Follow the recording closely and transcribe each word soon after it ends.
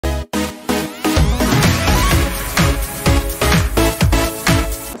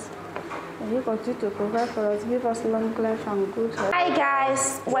You continue to provide for us, give us long life and good health. Hi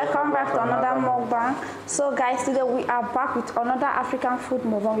guys, welcome back to another mukbang. So guys, today we are back with another African food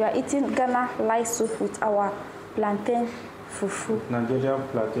mukbang. We are eating Ghana rice soup with our plantain fufu. Nigerian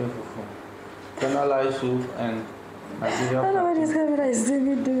plantain fufu. Ghana rice soup and Nigerian I don't know what this camera is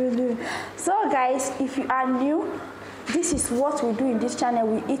doing. So guys, if you are new, this is what we do in this channel.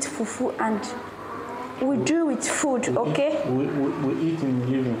 We eat fufu and we do with food, okay? We eat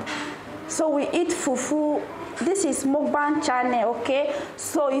in living. So we eat fufu. This is mukbang channel, okay?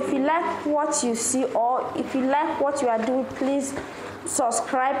 So if you like what you see or if you like what you are doing, please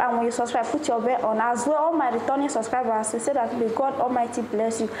subscribe, and when you subscribe, put your bell on. As well, all my returning subscribers, we say that may God Almighty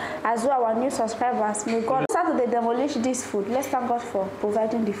bless you. As well, our new subscribers, may God start to demolish this food. Let's thank God for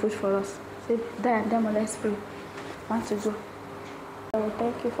providing the food for us. Say, Demo, let's pray. Want to go? Lord,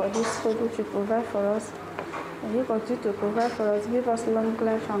 thank you for this food which you provide for us. And you continue to provide for us, give us long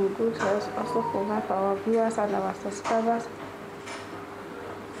life and good health. Also provide for our viewers and our subscribers.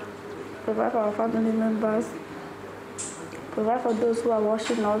 Provide for our family members. Provide for those who are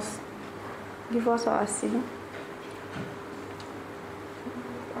watching us. Give us our sin.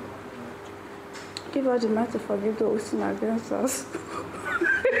 Give us the might to forgive those who sin against us.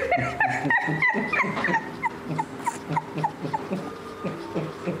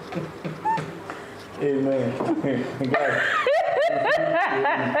 Amen. God.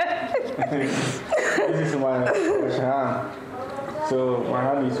 This is my wash hand. So my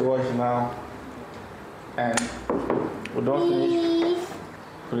hand is washed now, and we don't finish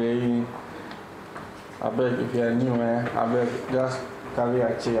praying. I beg, if you are new, man, I beg, just carry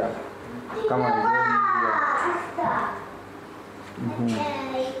a chair. Come on, join me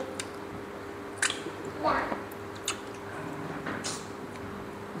here.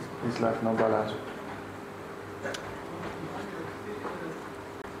 It's like no balance.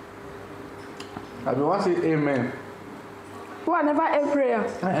 I don't want to say amen. Who I never ate prayer.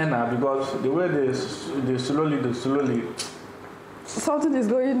 Because the way they slowly. Something is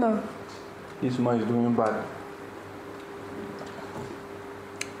going on. This man is doing bad.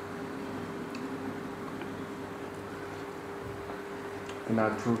 In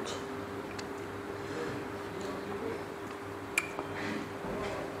our truth.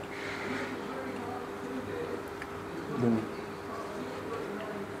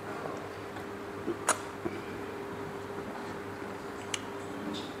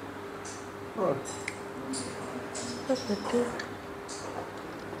 What's the deal?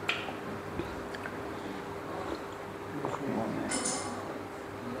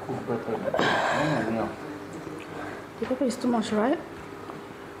 The pepper is too much, right?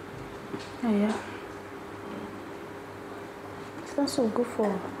 Yeah. It's not so good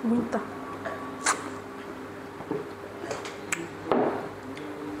for winter.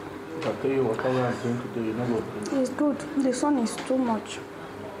 I'll tell you what I am doing today, you know. It's good. The sun is too much.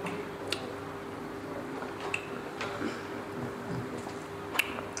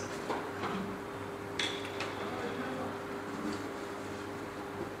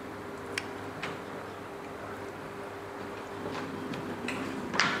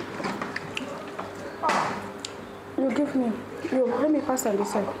 Let me pass on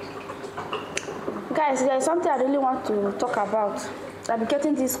this side. Guys, there is something I really want to talk about. I've been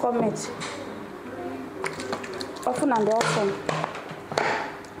getting these comments often and often.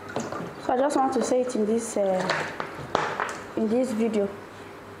 So I just want to say it in this video.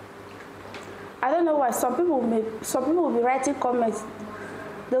 I don't know why some people will be writing comments.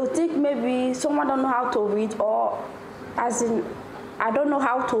 They will think maybe someone don't know how to read, or as in I don't know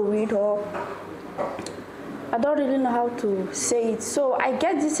how to read, or I don't really know how to say it. So I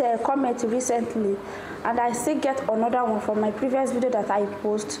get this comment recently, and I still get another one from my previous video that I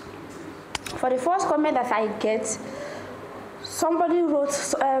post. For the first comment that I get, somebody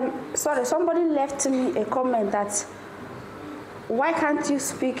left me a comment that, why can't you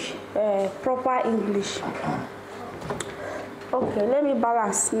speak proper English? Okay, let me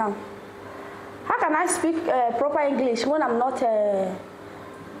balance now. How can I speak proper English when I'm not,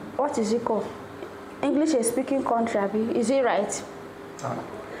 what is it called? English a speaking country, Abi. Is it right?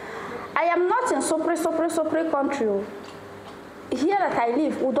 I am not in Sopre country. Here that I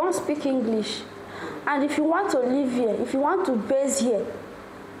live, we don't speak English. And if you want to live here, if you want to base here,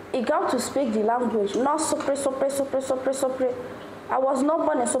 you got to speak the language, not Sopre. I was not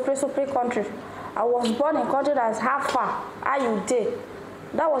born in Sopre country. I was born in a country that is half far. Are you there?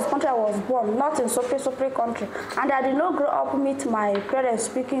 That was the country I was born, not in Sopre country. And I did not grow up with my parents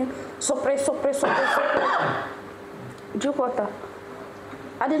speaking Sopre. Jukota.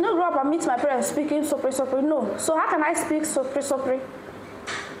 I did not grow up and meet my parents speaking Sopre. No. So how can I speak Sopre?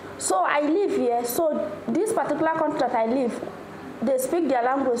 So I live here. So this particular country that I live, they speak their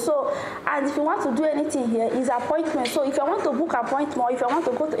language. So, and if you want to do anything here, it's appointment. So if I want to book appointment, or if I want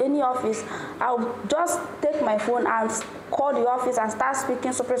to go to any office, I'll just take my phone and call the office and start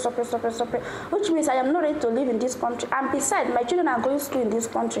speaking which means I am not ready to live in this country. And besides, my children are going to school in this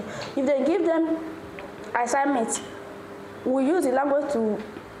country. If they give them assignments, we use the language to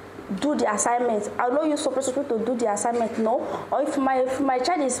do the assignment. I'll not use to do the assignment, no. Or if my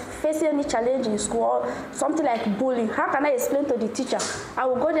child is facing any challenge in school or something like bullying, how can I explain to the teacher? I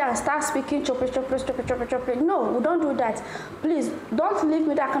will go there and start speaking No, we don't do that. Please, don't leave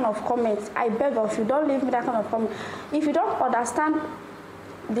me that kind of comment. I beg of you, don't leave me that kind of comment. If you don't understand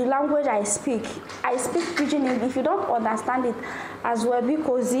the language I speak Pidgin English. If you don't understand it as well,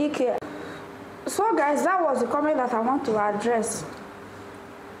 because so guys, that was the comment that I want to address.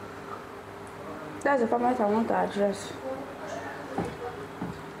 That's the comment I want to address.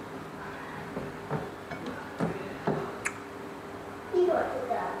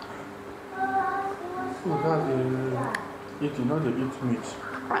 Eating, not they eat meat.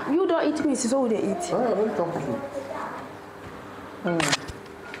 You don't eat meat, so they eat. I don't talk to you.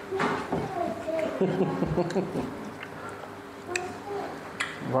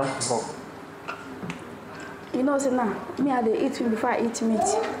 You know, say now, me I dey eat before I eat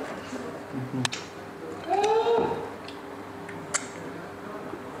meat.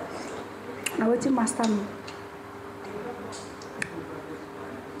 Now wetin master me.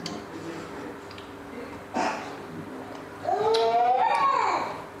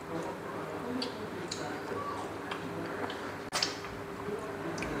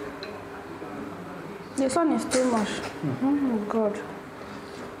 The sun is too much. Oh God.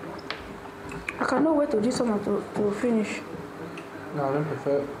 I cannot wait to this summer to finish. No, I don't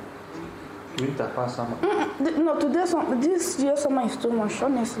prefer winter past summer. No, this year summer is too much,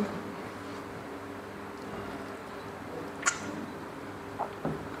 honestly.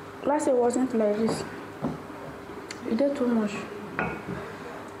 Last year wasn't like this. It did too much.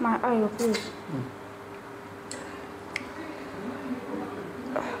 My eye, please.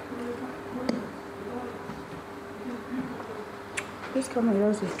 This camera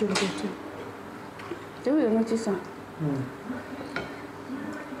is still good too. Do you notice that?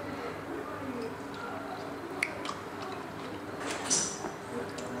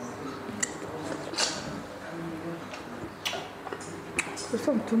 There's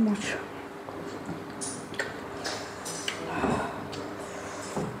not too much.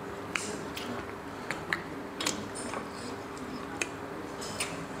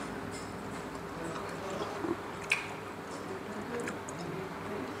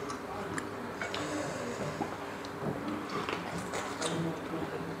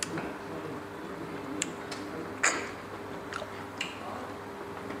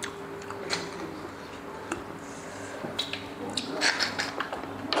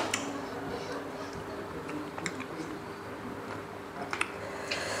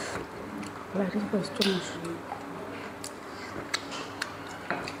 Like this was too much.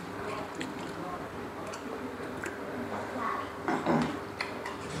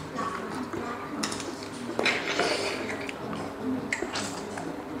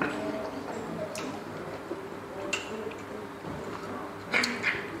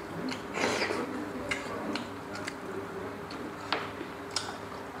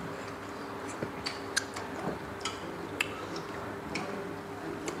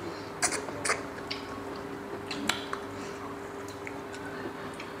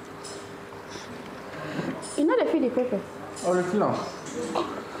 You know they feed the pepper. Oh, they feel now.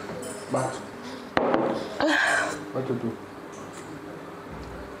 But what to do?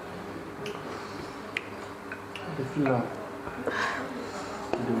 They feel now.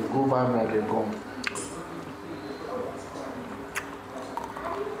 They go vibrant, they go.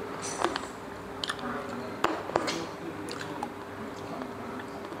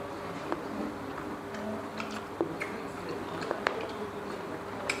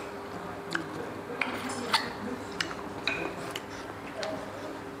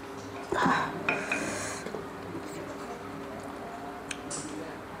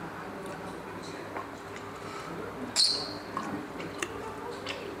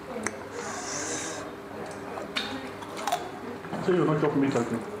 So you not chop meat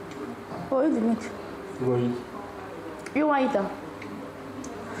again? Oh, eat the meat. You go eat. You want eat them?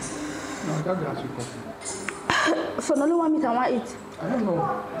 No, that's the actual question. So no only one meat I want eat. I don't know.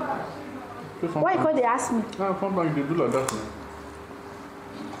 Why because they ask me? Nah, sometimes they do like that. Man.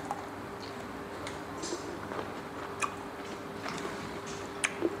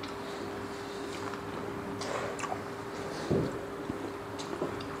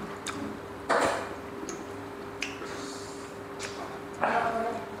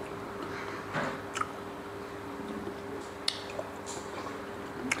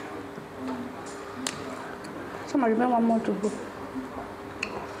 Some remain one more to go.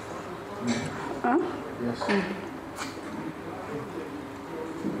 Huh? Yes.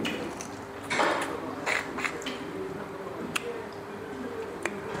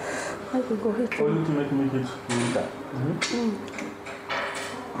 I could go hit. Only to make me hit later.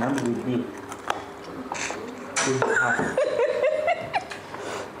 Now we will.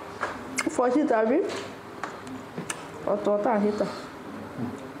 For hit, Abby? Or total hitter?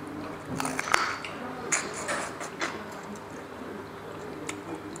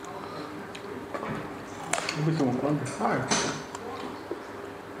 Everything will come hard.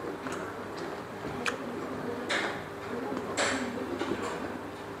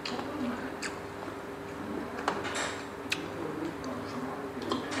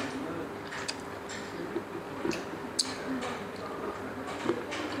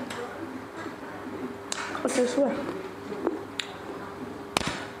 What's this way?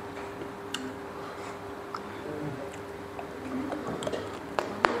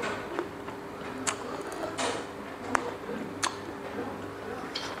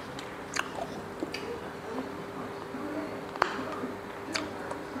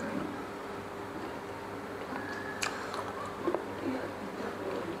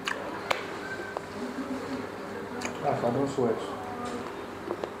 I don't sweat.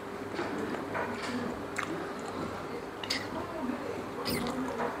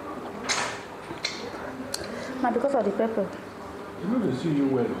 Now because of the pepper. You know they see you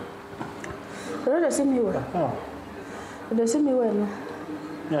well. They don't see me well. Oh. They see me well.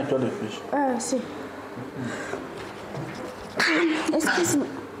 Yeah, I the fish. See. Excuse me.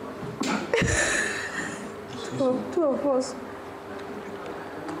 Two of us.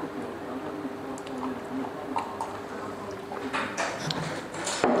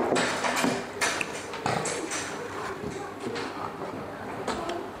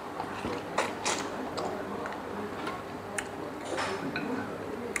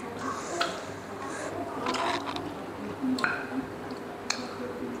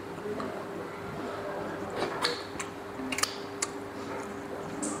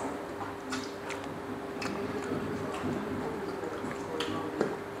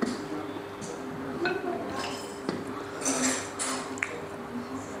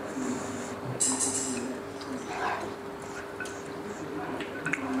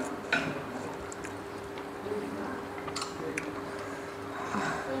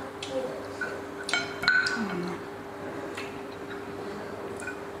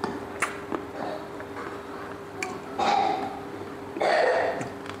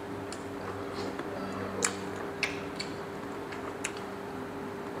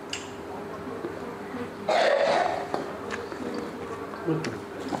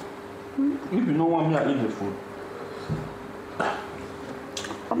 If you don't want me, I eat the food.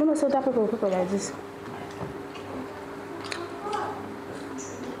 I'm gonna sell that pepper like this.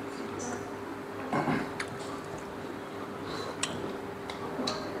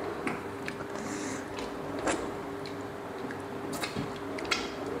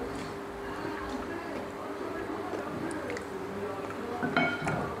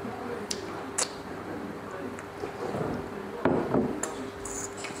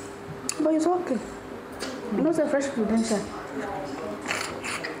 But it's okay. You know, it's a fresh food inside.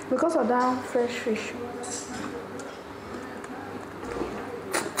 Because of that fresh fish.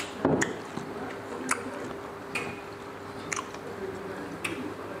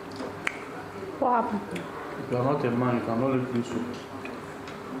 What happened? If you are not a man, you cannot eat this soup.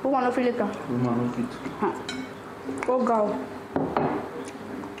 Who want to feel it? Woman not eat. Oh, girl.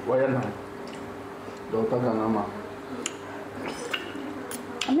 Why now? Daughter Ganama.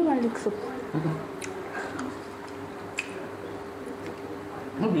 I never lick soup.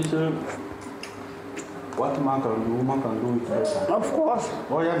 Maybe say what man can do, woman can do it better. Of course.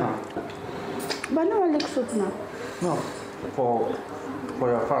 Oh yeah now. But I never lick soup now. No, for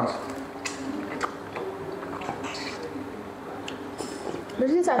your fans. But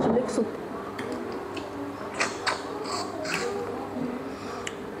this I should lick soup.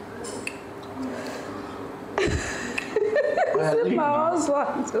 Well, My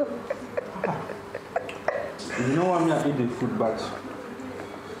husband. you know what I mean? I eat the food, but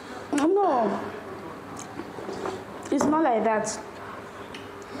No. It's not like that.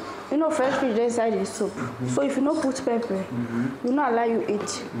 You know, fresh fish inside the soup. So if you don't put pepper, you not allow you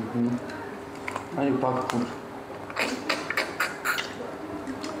eat. and you pack food.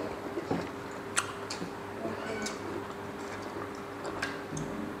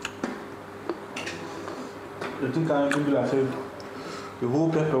 You think I can be like say the whole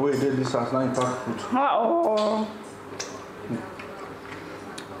pepper where you did this house now you pack food.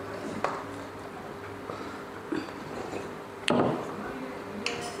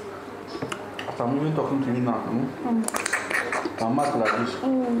 I'm even talking to you now. I'm mad like this.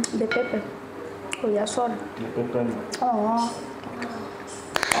 The pepper. Oh, yeah, sorry. The pepper. Oh.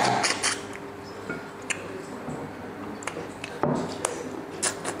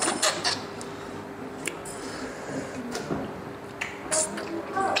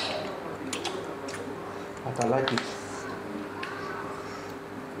 But I like it.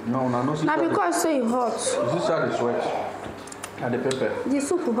 No, no. Now because it's so hot. Is this how the sweat? And the pepper? The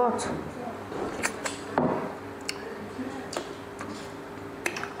soup hot.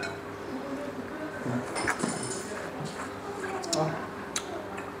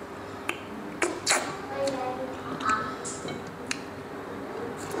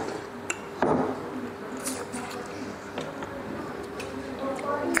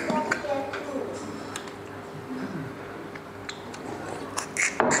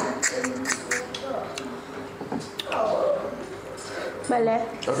 Bele.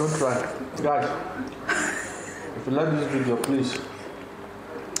 Don't try. Guys, if you like this video, please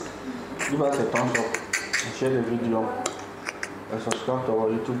give us a thumbs up and share the video and subscribe to our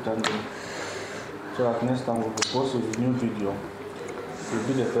YouTube channel so that next time we will post a new video, you'll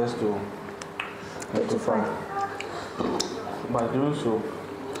be the first to notify. By doing so,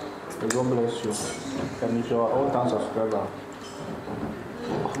 God bless you. And if you are all-time subscriber,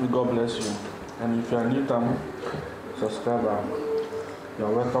 God bless you. And if you are new time subscriber, you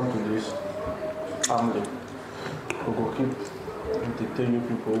are welcome to this family. We will keep entertaining you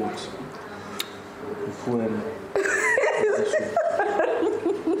people with Fufu and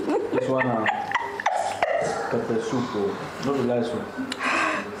this one pepper soup, not the last one.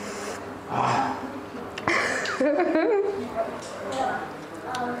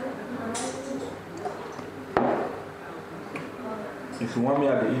 If you want me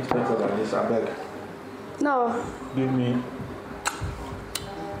to eat better than this, I beg. No.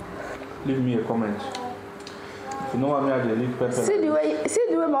 Leave me a comment. If you know what I mean, I eat pepper. See the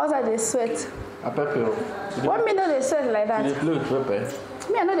way my husband they sweat. A pepper. What me know they sweat like that? You play with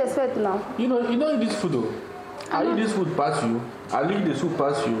pepper. Me I know they sweat now. You know eat this food though. I eat this food past you. I eat the soup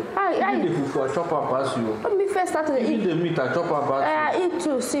past you. I eat the fufu, I chop her past you. When me first start to eat the meat, I chop her past you. I eat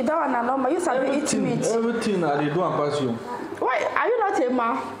too. See that one I know. You sabi eat meat. Everything I do and pass you. Why are you not a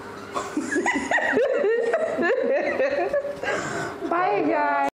man? Bye guys.